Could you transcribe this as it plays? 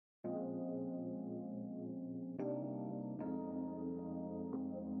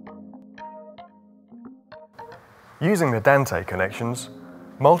Using the Dante connections,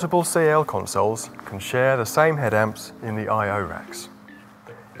 multiple CL consoles can share the same head amps in the I/O racks.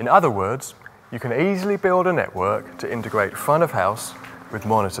 In other words, you can easily build a network to integrate front of house with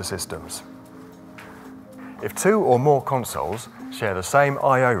monitor systems. If two or more consoles share the same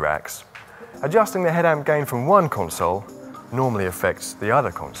I/O racks, adjusting the head amp gain from one console normally affects the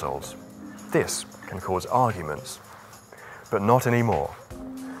other consoles. This can cause arguments, but not anymore.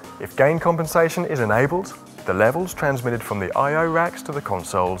 If gain compensation is enabled, the levels transmitted from the I/O racks to the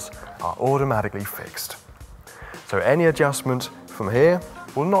consoles are automatically fixed. So any adjustment from here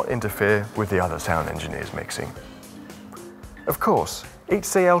will not interfere with the other sound engineer's mixing. Of course, each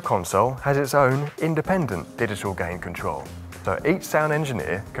CL console has its own independent digital gain control, so each sound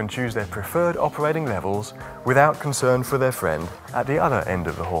engineer can choose their preferred operating levels without concern for their friend at the other end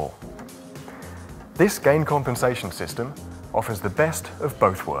of the hall. This gain compensation system offers the best of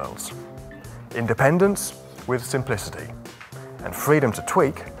both worlds: independence with simplicity, and freedom to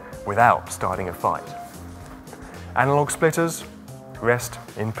tweak without starting a fight. Analog splitters, rest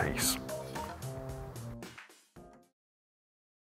in peace.